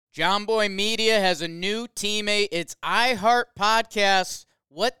John Boy Media has a new teammate. It's iHeart Podcasts.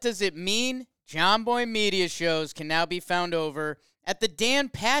 What does it mean? John Boy Media shows can now be found over at the Dan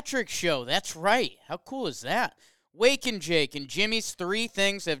Patrick Show. That's right. How cool is that? Wake and Jake and Jimmy's Three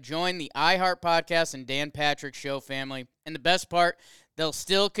Things have joined the iHeart Podcast and Dan Patrick Show family. And the best part, they'll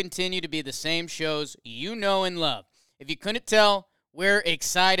still continue to be the same shows you know and love. If you couldn't tell, we're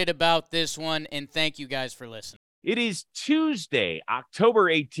excited about this one, and thank you guys for listening. It is Tuesday, October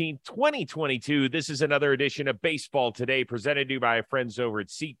 18th, 2022. This is another edition of Baseball Today, presented to you by our friends over at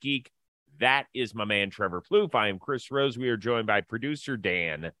SeatGeek. That is my man, Trevor Plouffe. I am Chris Rose. We are joined by producer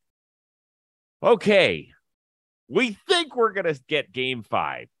Dan. Okay, we think we're going to get Game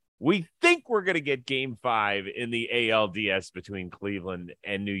 5. We think we're going to get Game 5 in the ALDS between Cleveland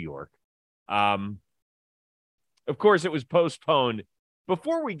and New York. Of course, it was postponed.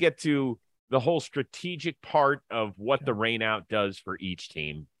 Before we get to the whole strategic part of what the rainout does for each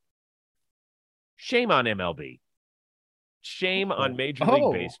team, shame on MLB. Shame on Major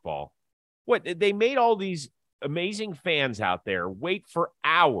League Baseball. What, they made all these amazing fans out there wait for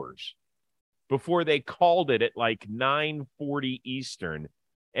hours before they called it at like 9:40 Eastern.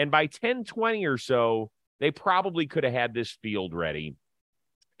 And by 10:20 or so, they probably could have had this field ready.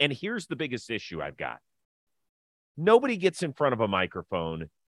 And here's the biggest issue I've got. Nobody gets in front of a microphone.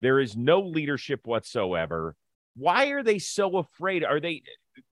 There is no leadership whatsoever. Why are they so afraid?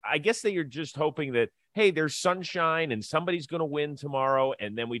 I guess they are just hoping that, hey, there's sunshine and somebody's going to win tomorrow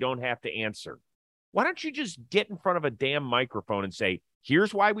and then we don't have to answer. Why don't you just get in front of a damn microphone and say,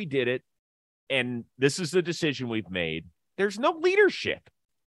 here's why we did it, and this is the decision we've made? There's no leadership.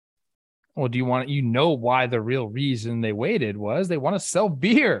 Well, why the real reason they waited was they want to sell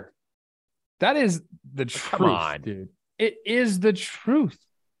beer. That is the truth, come on, dude. It is the truth.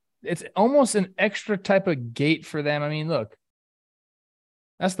 It's almost an extra type of gate for them. I mean, look,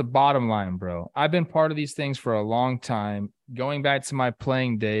 that's the bottom line, bro. I've been part of these things for a long time. Going back to my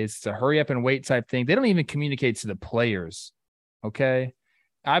playing days, it's a hurry up and wait type thing. They don't even communicate to the players, okay?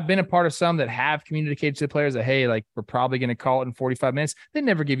 I've been a part of some that have communicated to the players that, hey, like, we're probably going to call it in 45 minutes. They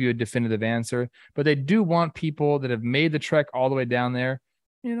never give you a definitive answer, but they do want people that have made the trek all the way down there,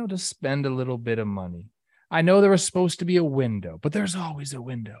 to spend a little bit of money. I know there was supposed to be a window, but there's always a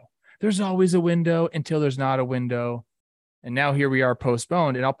window. There's always a window until there's not a window. And now here we are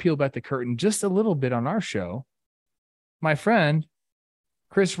postponed. And I'll peel back the curtain just a little bit on our show. My friend,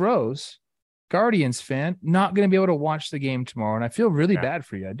 Chris Rose, Guardians fan, not going to be able to watch the game tomorrow. And I feel really bad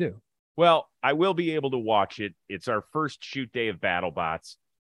for you. I do. Well, I will be able to watch it. It's our first shoot day of BattleBots.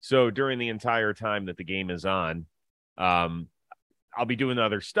 So during the entire time that the game is on, I'll be doing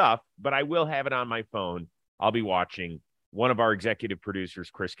other stuff, but I will have it on my phone. I'll be watching. One of our executive producers,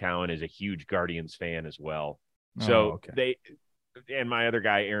 Chris Cowan, is a huge Guardians fan as well. So and my other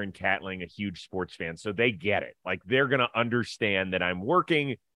guy, Aaron Catling, a huge sports fan. So they get it. Like, they're going to understand that I'm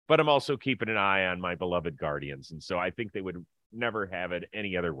working, but I'm also keeping an eye on my beloved Guardians. And so I think they would never have it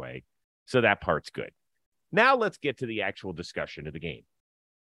any other way. So that part's good. Now let's get to the actual discussion of the game.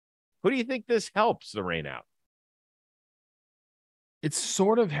 Who do you think this helps the rainout? It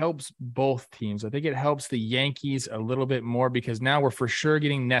sort of helps both teams. I think it helps the Yankees a little bit more because now we're for sure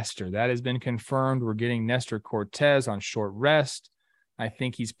getting Nestor. That has been confirmed. We're getting Nestor Cortez on short rest. I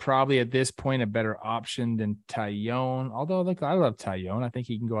think he's probably at this point a better option than Taillon. Although, look, I love Taillon. I think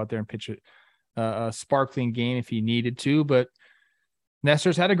he can go out there and pitch a sparkling game if he needed to. But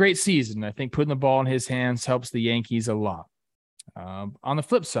Nestor's had a great season. I think putting the ball in his hands helps the Yankees a lot. On the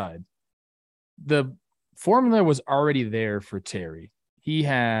flip side, the formula was already there for Terry. He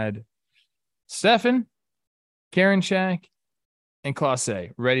had Stephan, Karinchak, and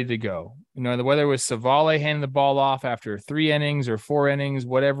Clase ready to go. Whether it was Savale handing the ball off after 3 innings or 4 innings,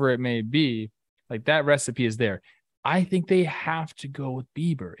 whatever it may be, like, that recipe is there. I think they have to go with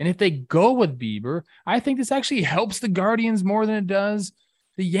Bieber. And if they go with Bieber, I think this actually helps the Guardians more than it does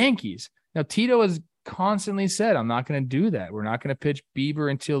the Yankees. Now, Tito has constantly said, I'm not going to do that. We're not going to pitch Bieber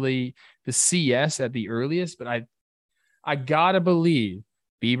until the CS at the earliest, but I got to believe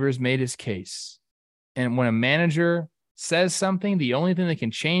Bieber's made his case. And when a manager says something, the only thing that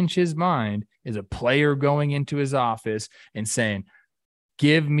can change his mind is a player going into his office and saying,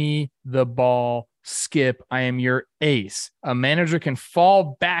 give me the ball, Skip. I am your ace. A manager can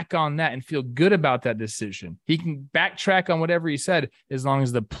fall back on that and feel good about that decision. He can backtrack on whatever he said as long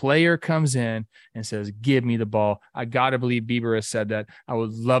as the player comes in and says, give me the ball. I got to believe Bieber has said that. I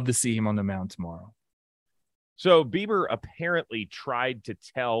would love to see him on the mound tomorrow. So Bieber apparently tried to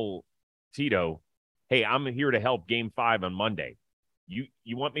tell Tito, hey, I'm here to help Game 5 on Monday. You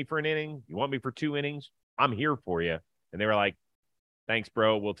want me for an inning? You want me for 2 innings? I'm here for you. And they were like, Thanks,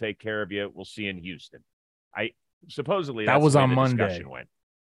 bro. We'll take care of you. We'll see you in Houston. Supposedly that that's was the way on the Monday. discussion went.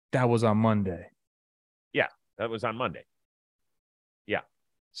 That was on Monday. Yeah, that was on Monday. Yeah.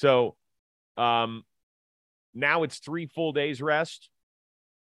 So now it's 3 full days rest.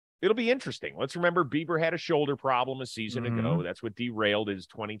 It'll be interesting. Let's remember Bieber had a shoulder problem a season ago. That's what derailed his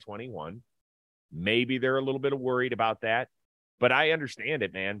 2021. Maybe they're a little bit worried about that, but I understand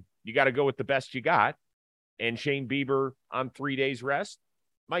it, man. You got to go with the best you got. And Shane Bieber on 3 days rest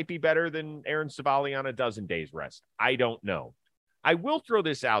might be better than Aaron Savali on a dozen days rest. I don't know. I will throw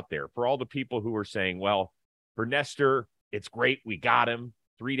this out there for all the people who are saying, well, for Nestor, it's great. We got him.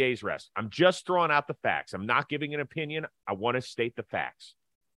 3 days rest. I'm just throwing out the facts. I'm not giving an opinion. I want to state the facts.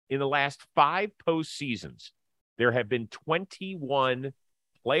 In the last 5 postseasons, there have been 21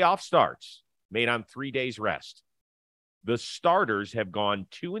 playoff starts made on 3 days rest. The starters have gone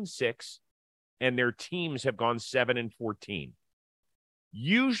 2-6, and their teams have gone 7-14.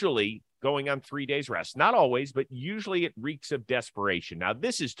 Usually going on 3 days rest, not always, but usually it reeks of desperation. Now,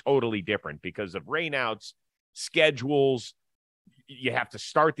 this is totally different because of rainouts, schedules. You have to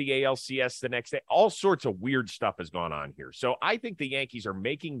start the ALCS the next day. All sorts of weird stuff has gone on here. So I think the Yankees are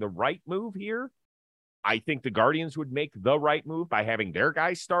making the right move here. I think the Guardians would make the right move by having their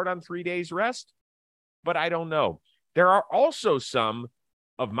guys start on 3 days rest, but I don't know. There are also some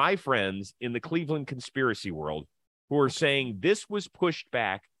of my friends in the Cleveland conspiracy world who are saying this was pushed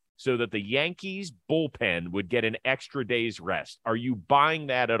back so that the Yankees bullpen would get an extra day's rest. Are you buying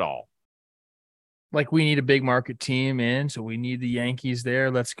that at all? Like, we need a big market team in, so we need the Yankees there.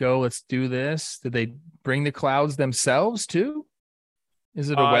 Let's go. Let's do this. Did they bring the clouds themselves too? Is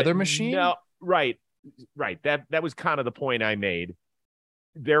it a weather machine? No, right. That was kind of the point I made.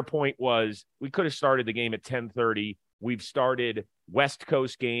 Their point was we could have started the game at 10:30. We've started West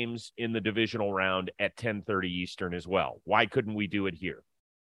Coast games in the divisional round at 10:30 Eastern as well. Why couldn't we do it here?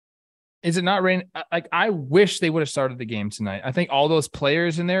 Is it not rain? Like, I wish they would have started the game tonight. I think all those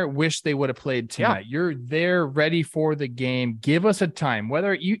players in there wish they would have played tonight. Yeah. You're there ready for the game. Give us a time.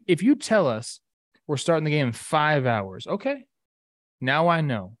 If you tell us we're starting the game in 5 hours, okay. Now I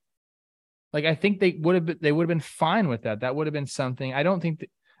know. Like, I think they would have been fine with that. That would have been something. I don't think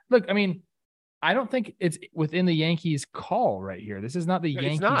I don't think it's within the Yankees' call right here. This is not the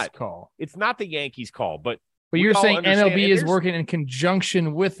Yankees' call. It's not the Yankees' call, but you're saying MLB is working in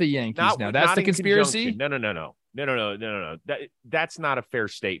conjunction with the Yankees now. That's the conspiracy? No. That's not a fair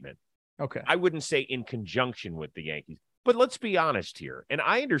statement. Okay. I wouldn't say in conjunction with the Yankees. But let's be honest here. And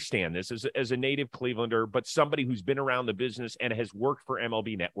I understand this as a native Clevelander, but somebody who's been around the business and has worked for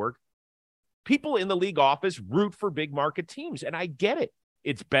MLB Network. People in the league office root for big market teams, and I get it.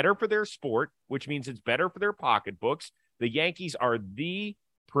 It's better for their sport, which means it's better for their pocketbooks. The Yankees are the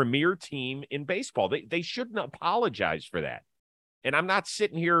premier team in baseball. They shouldn't apologize for that. And I'm not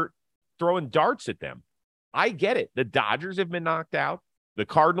sitting here throwing darts at them. I get it. The Dodgers have been knocked out. The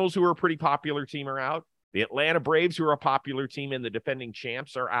Cardinals, who are a pretty popular team, are out. The Atlanta Braves, who are a popular team and the defending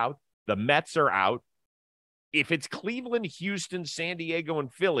champs, are out. The Mets are out. If it's Cleveland, Houston, San Diego,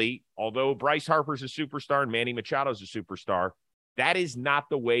 and Philly, although Bryce Harper's a superstar and Manny Machado's a superstar, that is not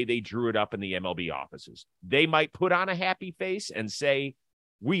the way they drew it up in the MLB offices. They might put on a happy face and say,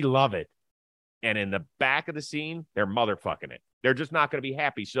 we love it. And in the back of the scene, they're motherfucking it. They're just not going to be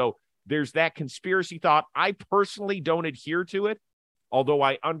happy. So there's that conspiracy thought. I personally don't adhere to it, although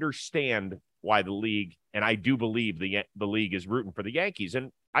I understand why the league, and I do believe the league is rooting for the Yankees,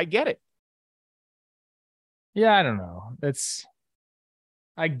 and I get it. Yeah, I don't know.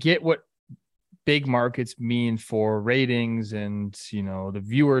 I get what big markets mean for ratings and, the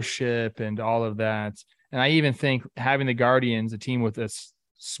viewership and all of that. And I even think having the Guardians, a team with as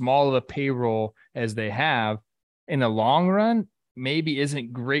small of a payroll as they have, in the long run, maybe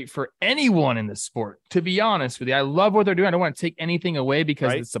isn't great for anyone in the sport, to be honest with you. I love what they're doing. I don't want to take anything away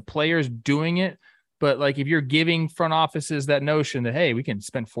because it's the players doing it. But like, if you're giving front offices that notion that, hey, we can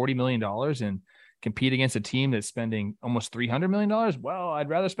spend $40 million and compete against a team that's spending almost $300 million, well, I'd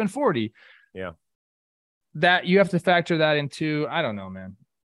rather spend 40. Yeah. That you have to factor that into. I don't know, man.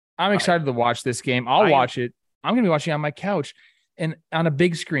 I'm excited to watch this game. I'll watch it. I'm going to be watching on my couch and on a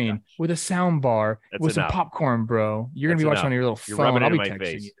big screen with a sound bar with some popcorn, bro. You're going to be watching on your little phone. I'll be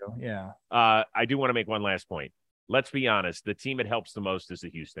texting you. Yeah. I do want to make one last point. Let's be honest. The team it helps the most is the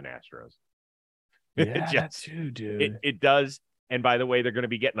Houston Astros. Yeah, that too, dude. It does. And by the way, they're going to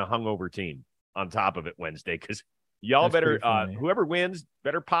be getting a hungover team on top of it Wednesday, because y'all better, whoever wins,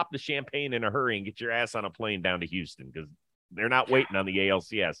 better pop the champagne in a hurry and get your ass on a plane down to Houston, because they're not waiting on the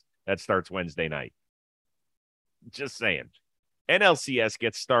ALCS. That starts Wednesday night. Just saying. NLCS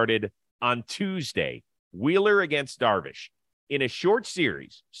gets started on Tuesday. Wheeler against Darvish. In a short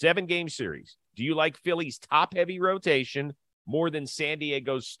series, 7-game series, do you like Philly's top-heavy rotation more than San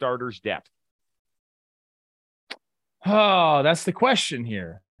Diego's starters' depth? Oh, that's the question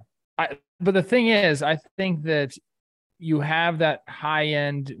here. But the thing is, I think that you have that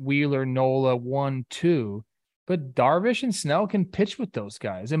high-end Wheeler, Nola 1-2, but Darvish and Snell can pitch with those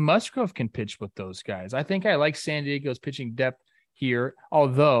guys, and Musgrove can pitch with those guys. I think I like San Diego's pitching depth here,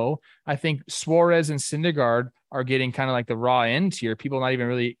 although I think Suarez and Syndergaard are getting kind of like the raw end here. People not even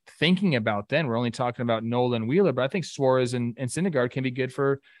really thinking about them. We're only talking about Nola and Wheeler, but I think Suarez and Syndergaard can be good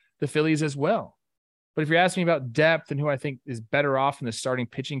for the Phillies as well. But if you're asking me about depth and who I think is better off in the starting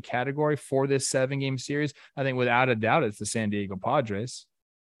pitching category for this 7-game series, I think without a doubt it's the San Diego Padres.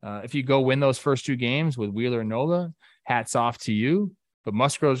 If you go win those first 2 games with Wheeler and Nola, hats off to you. But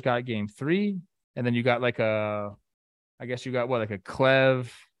Musgrove's got game 3, and then you got like a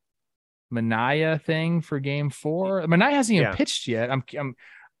Clev Manaea thing for game 4. Manaea hasn't even pitched yet.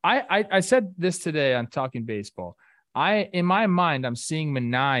 I said this today on Talking Baseball. In my mind, I'm seeing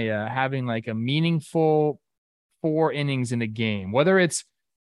Manaea having like a meaningful 4 innings in a game, whether it's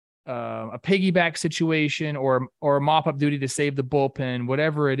a piggyback situation or a mop-up duty to save the bullpen,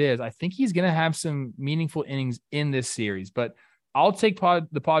 whatever it is. I think he's going to have some meaningful innings in this series, but I'll take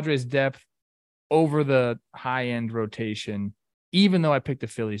the Padres' depth over the high-end rotation, even though I picked the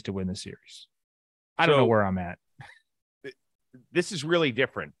Phillies to win the series. I don't know where I'm at. This is really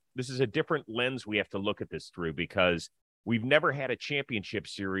different. This is a different lens we have to look at this through, because we've never had a championship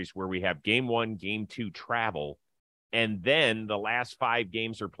series where we have game 1, game 2 travel, and then the last 5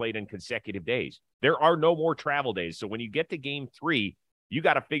 games are played in consecutive days. There are no more travel days. So when you get to game 3, you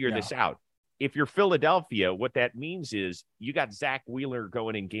got to figure this out. If you're Philadelphia, what that means is you got Zach Wheeler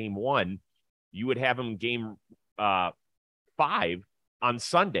going in game 1. You would have him game 5 on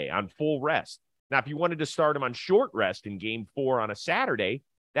Sunday on full rest. Now, if you wanted to start him on short rest in game 4 on a Saturday,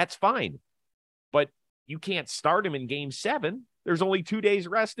 that's fine. But you can't start him in game 7. There's only 2 days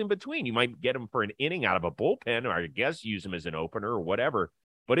rest in between. You might get him for an inning out of a bullpen, or I guess use him as an opener or whatever,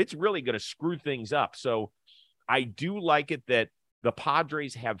 but it's really going to screw things up. So I do like it that the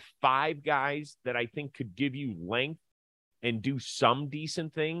Padres have 5 guys that I think could give you length and do some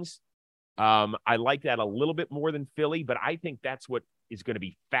decent things. I like that a little bit more than Philly, but I think that's what is going to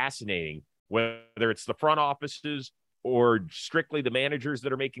be fascinating, whether it's the front offices or strictly the managers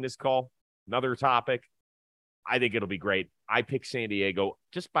that are making this call. Another topic. I think it'll be great. I pick San Diego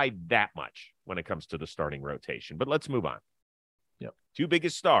just by that much when it comes to the starting rotation. But let's move on. Yep. 2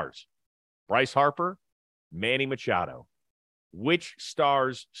 biggest stars, Bryce Harper, Manny Machado. Which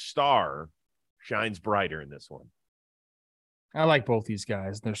star's star shines brighter in this one? I like both these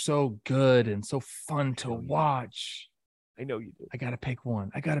guys. They're so good and so fun to watch. I know you do. I got to pick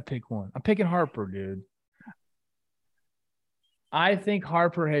one. I'm picking Harper, dude. I think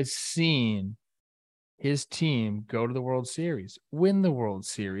Harper has seen his team go to the World Series, win the World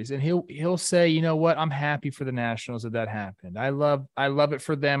Series, and he'll say, you know what, I'm happy for the Nationals that happened. I love it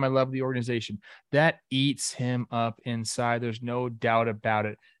for them. I love the organization. That eats him up inside. There's no doubt about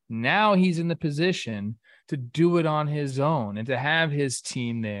it. Now he's in the position to do it on his own and to have his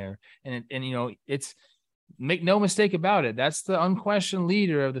team there. And you know, it's, make no mistake about it, that's the unquestioned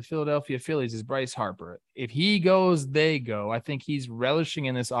leader of the Philadelphia Phillies is Bryce Harper. If he goes, they go. I think he's relishing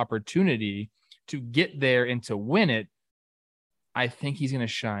in this opportunity to get there and to win it. I think he's going to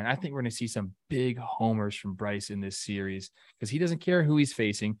shine. I think we're going to see some big homers from Bryce in this series because he doesn't care who he's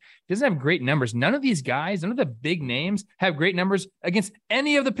facing. He doesn't have great numbers. None of these guys, none of the big names have great numbers against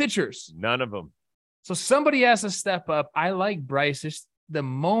any of the pitchers. None of them. So somebody has to step up. I like Bryce. The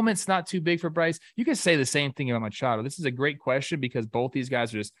moment's not too big for Bryce. You can say the same thing about Machado. This is a great question because both these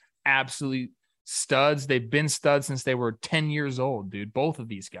guys are just absolute studs. They've been studs since they were 10 years old, dude. Both of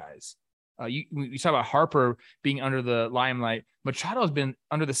these guys. You talk about Harper being under the limelight. Machado has been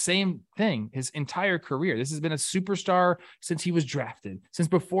under the same thing his entire career. This has been a superstar since he was drafted, since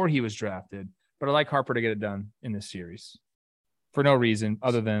before he was drafted. But I like Harper to get it done in this series for no reason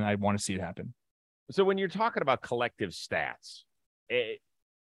other than I want to see it happen. So when you're talking about collective stats,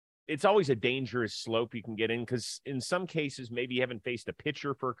 it's always a dangerous slope you can get in because in some cases, maybe you haven't faced a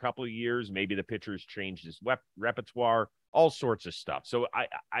pitcher for a couple of years. Maybe the pitcher's changed his repertoire, all sorts of stuff. So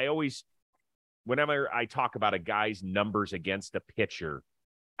I always, whenever I talk about a guy's numbers against a pitcher,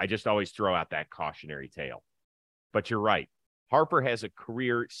 I just always throw out that cautionary tale. But you're right. Harper has a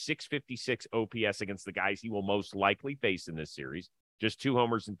career 656 OPS against the guys he will most likely face in this series, just 2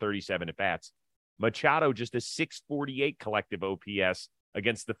 homers and 37 at-bats. Machado just a 648 collective OPS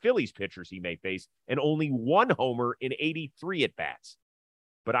against the Phillies pitchers he may face, and only 1 homer in 83 at-bats.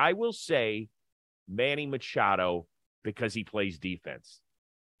 But I will say Manny Machado because he plays defense.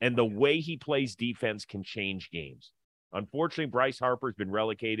 And the way he plays defense can change games. Unfortunately, Bryce Harper's been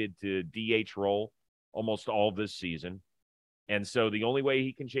relegated to DH role almost all this season. And so the only way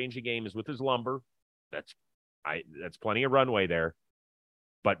he can change the game is with his lumber. That's plenty of runway there.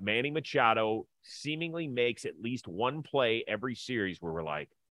 But Manny Machado seemingly makes at least one play every series where we're like,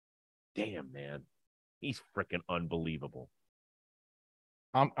 damn, man, he's freaking unbelievable.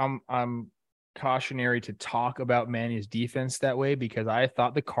 I'm cautionary to talk about Manny's defense that way because I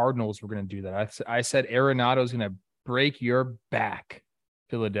thought the Cardinals were going to do that. I said Arenado's going to break your back,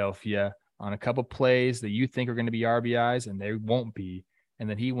 Philadelphia, on a couple plays that you think are going to be RBIs and they won't be. And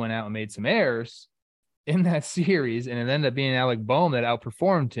then he went out and made some errors in that series, and it ended up being Alec Boehm that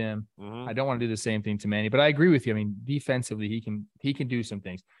outperformed him. Mm-hmm. I don't want to do the same thing to Manny, but I agree with you. I mean, defensively, he can do some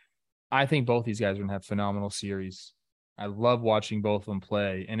things. I think both these guys are going to have phenomenal series. I love watching both of them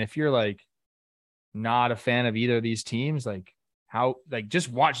play. And if you're like not a fan of either of these teams,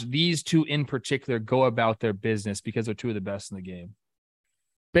 just watch these two in particular go about their business because they're two of the best in the game.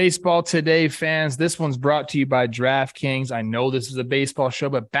 Baseball Today fans, this one's brought to you by DraftKings. I know this is a baseball show,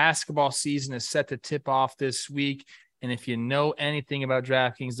 but basketball season is set to tip off this week. And if you know anything about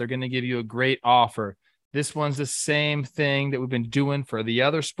DraftKings, they're going to give you a great offer. This one's the same thing that we've been doing for the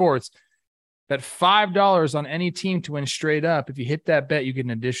other sports. Bet $5 on any team to win straight up. If you hit that bet, you get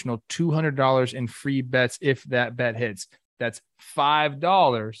an additional $200 in free bets if that bet hits. That's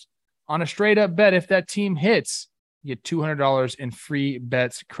 $5 on a straight up bet. If that team hits, you get $200 in free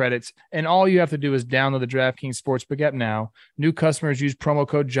bets credits. And all you have to do is download the DraftKings Sportsbook app now. New customers use promo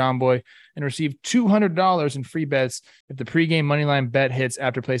code JOHNBOY and receive $200 in free bets if the pregame moneyline bet hits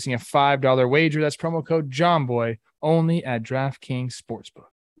after placing a $5 wager. That's promo code JOHNBOY only at DraftKings Sportsbook.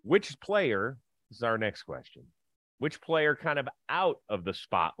 Which player, this is our next question, which player kind of out of the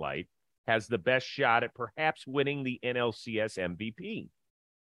spotlight has the best shot at perhaps winning the NLCS MVP?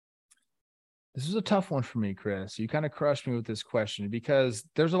 This is a tough one for me, Chris. You kind of crushed me with this question because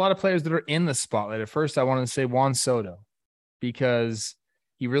there's a lot of players that are in the spotlight. At first, I wanted to say Juan Soto because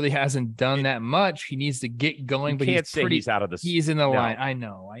he really hasn't done that much. He needs to get going, but he's out of the. He's in the line. I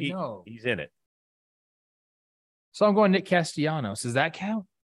know. He's in it. So I'm going Nick Castellanos. Does that count?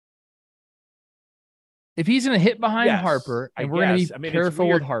 If he's going to hit behind Harper, and we're going to be careful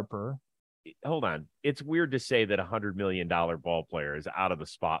with Harper. Hold on. It's weird to say that $100 million ball player is out of the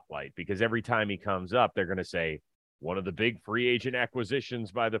spotlight because every time he comes up, they're going to say one of the big free agent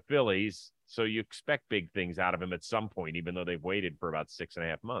acquisitions by the Phillies. So you expect big things out of him at some point, even though they've waited for about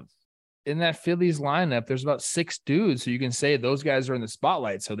 6.5 months. In that Phillies lineup, there's about 6 dudes. So you can say those guys are in the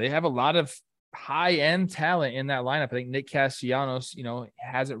spotlight. So they have a lot of high-end talent in that lineup. I think Nick Castellanos,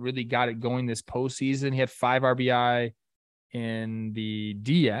 hasn't really got it going this postseason. He had 5 RBI in the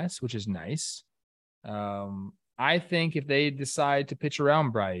DS, which is nice. I think if they decide to pitch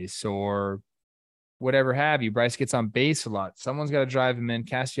around Bryce or whatever have you, Bryce gets on base a lot. Someone's got to drive him in.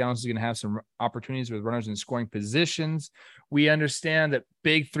 Castellanos is going to have some opportunities with runners in scoring positions. We understand that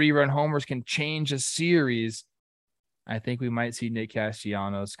big 3-run homers can change a series. I think we might see Nick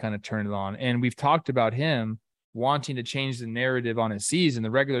Castellanos kind of turn it on. And we've talked about him wanting to change the narrative on his season,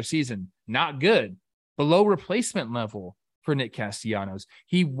 the regular season. Not good. Below replacement level for Nick Castellanos.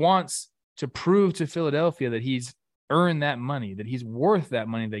 He wants to prove to Philadelphia that he's earned that money, that he's worth that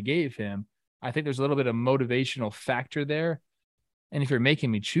money they gave him. I think there's a little bit of motivational factor there. And if you're making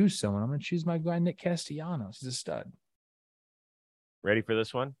me choose someone, I'm going to choose my guy, Nick Castellanos. He's a stud. Ready for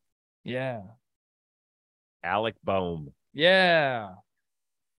this one? Yeah. Alec Boehm. Yeah.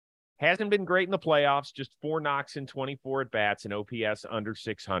 Hasn't been great in the playoffs, just 4 knocks in 24 at-bats and OPS under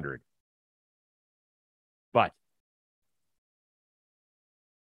 600. But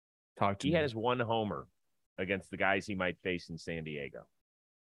he has 1 homer against the guys he might face in San Diego.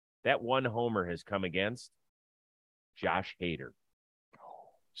 That 1 homer has come against Josh Hader.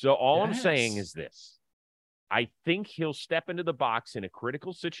 So all I'm saying is this. I think he'll step into the box in a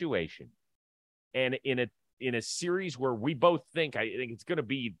critical situation. And in a series where we both think, I think it's going to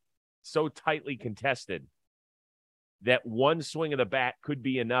be so tightly contested that 1 swing of the bat could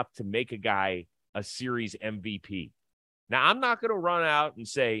be enough to make a guy a series MVP. Now, I'm not going to run out and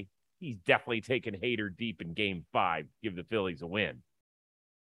say he's definitely taking Hader deep in Game 5, give the Phillies a win.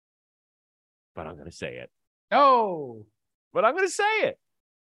 But I'm going to say it. Oh. But I'm going to say it.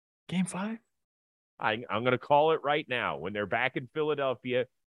 Game 5? I'm going to call it right now. When they're back in Philadelphia,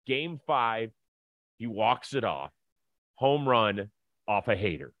 Game 5, he walks it off. Home run off a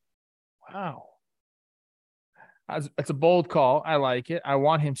Hader. Wow. It's a bold call. I like it. I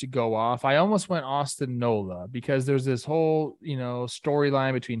want him to go off. I almost went Austin Nola because there's this whole,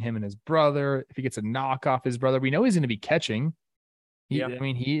 storyline between him and his brother. If he gets a knock off his brother, we know he's going to be catching. Yeah. I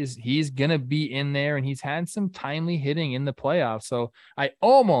mean, he's going to be in there, and he's had some timely hitting in the playoffs. So I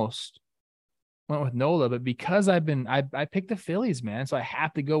almost went with Nola, but because I picked the Phillies, man. So I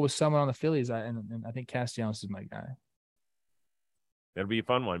have to go with someone on the Phillies. And I think Castellanos is my guy. That'll be a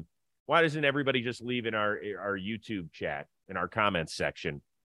fun one. Why doesn't everybody just leave in our YouTube chat, in our comments section,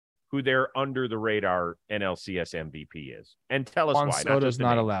 who their under the radar NLCS MVP is? And tell us Juan why. Soto's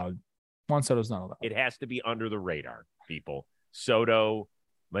not allowed. Juan Soto's not allowed. It has to be under the radar, people. Soto,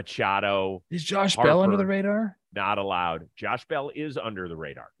 Machado. Is Josh Harper, Bell under the radar? Not allowed. Josh Bell is under the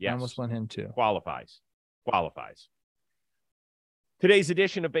radar. Yes. I almost want him too. Qualifies. Today's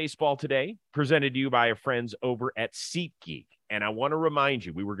edition of Baseball Today, presented to you by our friends over at SeatGeek. And I want to remind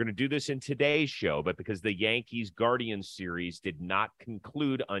you, we were going to do this in today's show, but because the Yankees-Guardians series did not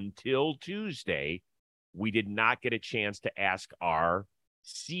conclude until Tuesday, we did not get a chance to ask our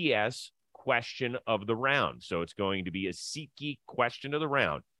CS question of the round. So it's going to be a SeatGeek question of the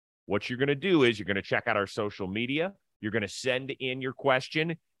round. What you're going to do is you're going to check out our social media. You're going to send in your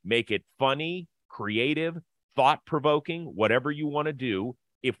question, make it funny, creative, thought-provoking, whatever you want to do.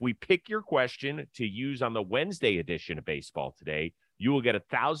 If we pick your question to use on the Wednesday edition of Baseball Today, you will get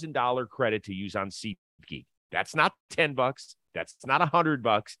 $1,000 credit to use on SeatGeek. That's not $10. That's not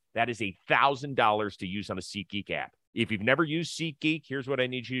 $100. That is $1,000 to use on the SeatGeek app. If you've never used SeatGeek, here's what I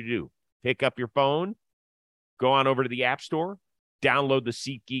need you to do. Pick up your phone, go on over to the App Store, download the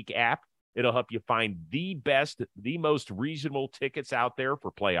SeatGeek app. It'll help you find the best, the most reasonable tickets out there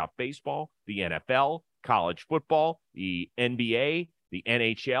for playoff baseball, the NFL, college football, the NBA, the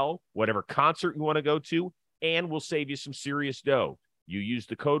NHL, whatever concert you want to go to, and we'll save you some serious dough. You use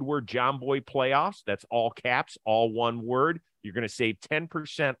the code word JOHNBOY Playoffs. That's all caps, all one word. You're going to save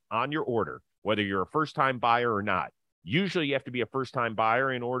 10% on your order, whether you're a first-time buyer or not. Usually you have to be a first-time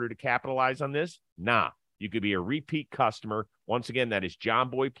buyer in order to capitalize on this. Nah, you could be a repeat customer. Once again, that is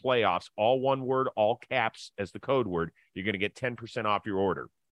JOHNBOY Playoffs, all one word, all caps as the code word. You're going to get 10% off your order.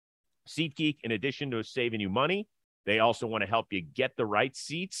 SeatGeek, in addition to saving you money, they also want to help you get the right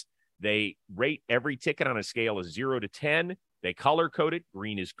seats. They rate every ticket on a scale of 0 to 10. They color code it.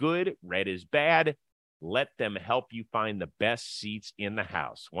 Green is good. Red is bad. Let them help you find the best seats in the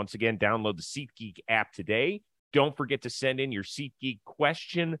house. Once again, download the SeatGeek app today. Don't forget to send in your SeatGeek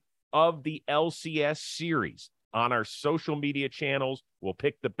question of the LCS series on our social media channels. We'll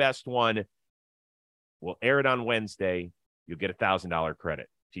pick the best one. We'll air it on Wednesday. You'll get $1,000 credit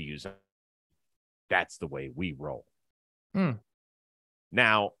to use it. That's the way we roll.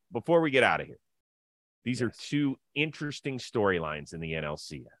 Now, before we get out of here, these are two interesting storylines in the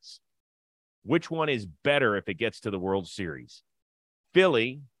NLCS. Which one is better if it gets to the World Series?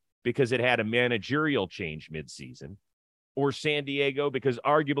 Philly, because it had a managerial change midseason, or San Diego, because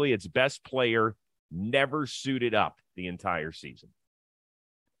arguably its best player never suited up the entire season?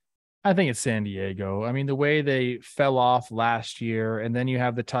 I think it's San Diego. I mean, the way they fell off last year, and then you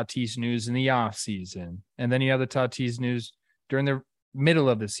have the Tatis news in the offseason, and then you have the Tatis news during the middle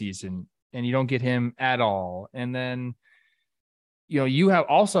of the season, and you don't get him at all. And then, you have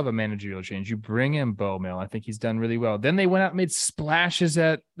a managerial change. You bring in Bo Mill. I think he's done really well. Then they went out and made splashes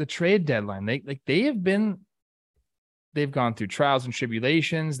at the trade deadline. They've gone through trials and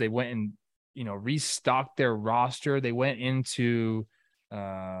tribulations. They went and, restocked their roster. They went into,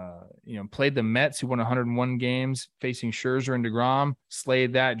 played the Mets, who won 101 games, facing Scherzer and DeGrom,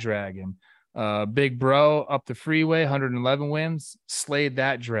 slayed that dragon. Big Bro up the freeway, 111 wins, slayed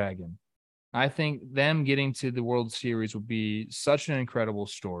that dragon. I think them getting to the World Series will be such an incredible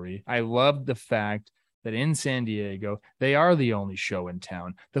story. I love the fact that in San Diego, they are the only show in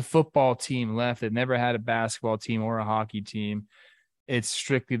town. The football team left. They've never had a basketball team or a hockey team. It's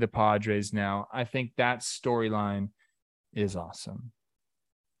strictly the Padres now. I think that storyline is awesome.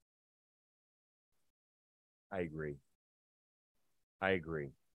 I agree. I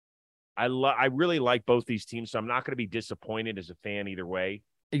really like both these teams, so I'm not going to be disappointed as a fan either way.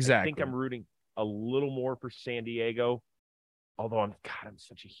 Exactly. I think I'm rooting a little more for San Diego, although I'm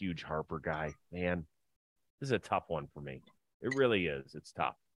such a huge Harper guy, man. This is a tough one for me. It really is. It's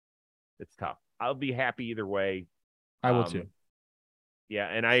tough. I'll be happy either way. I will too. Yeah,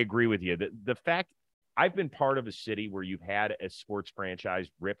 and I agree with you. The fact I've been part of a city where you've had a sports franchise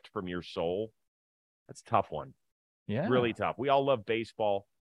ripped from your soul, that's a tough one. Yeah. Really tough. We all love baseball.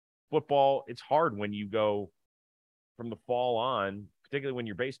 Football, it's hard when you go from the fall on, particularly when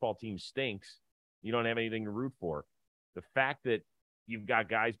your baseball team stinks. You don't have anything to root for. The fact that, You've got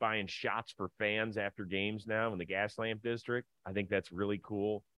guys buying shots for fans after games now in the Gaslamp District. I think that's really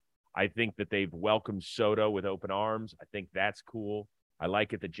cool. I think that they've welcomed Soto with open arms. I think that's cool. I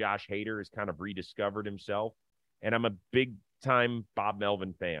like it that Josh Hader has kind of rediscovered himself. And I'm a big-time Bob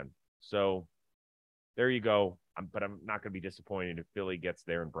Melvin fan. So there you go. But I'm not going to be disappointed if Philly gets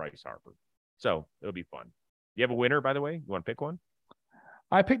there and Bryce Harper. So it'll be fun. You have a winner, by the way? You want to pick one?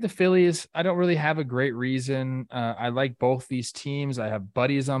 I picked the Phillies. I don't really have a great reason. I like both these teams. I have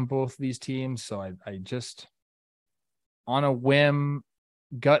buddies on both these teams. So I just, on a whim,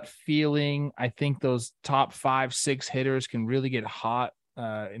 gut feeling, I think those top 5-6 hitters can really get hot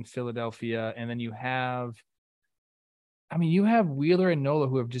in Philadelphia. And then you have Wheeler and Nola,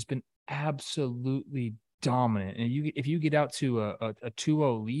 who have just been absolutely dominant. And if you get out to a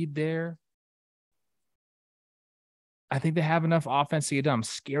 2-0 lead there, I think they have enough offense to get done. I'm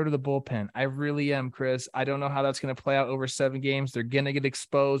scared of the bullpen. I really am, Chris. I don't know how that's going to play out over 7 games. They're going to get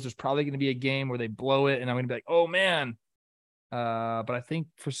exposed. There's probably going to be a game where they blow it, and I'm going to be like, oh, man. But I think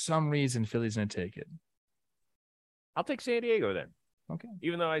for some reason, Philly's going to take it. I'll take San Diego then. Okay.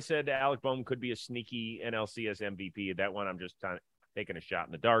 Even though I said Alec Bohm could be a sneaky NLCS MVP, that one I'm just taking a shot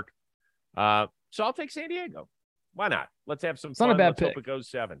in the dark. So I'll take San Diego. Why not? Let's have some fun. Not a bad Let's pick. hope it goes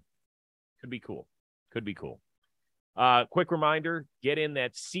 7. Could be cool. Quick reminder, get in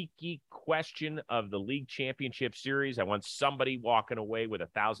that SeatGeek question of the League Championship Series. I want somebody walking away with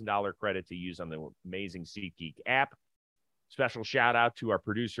 $1,000 credit to use on the amazing SeatGeek app. Special shout out to our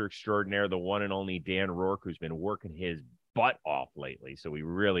producer extraordinaire, the one and only Dan Rourke, who's been working his butt off lately. So we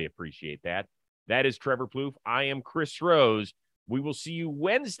really appreciate that. That is Trevor Plouffe. I am Chris Rose. We will see you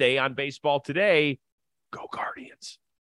Wednesday on Baseball Today. Go Guardians.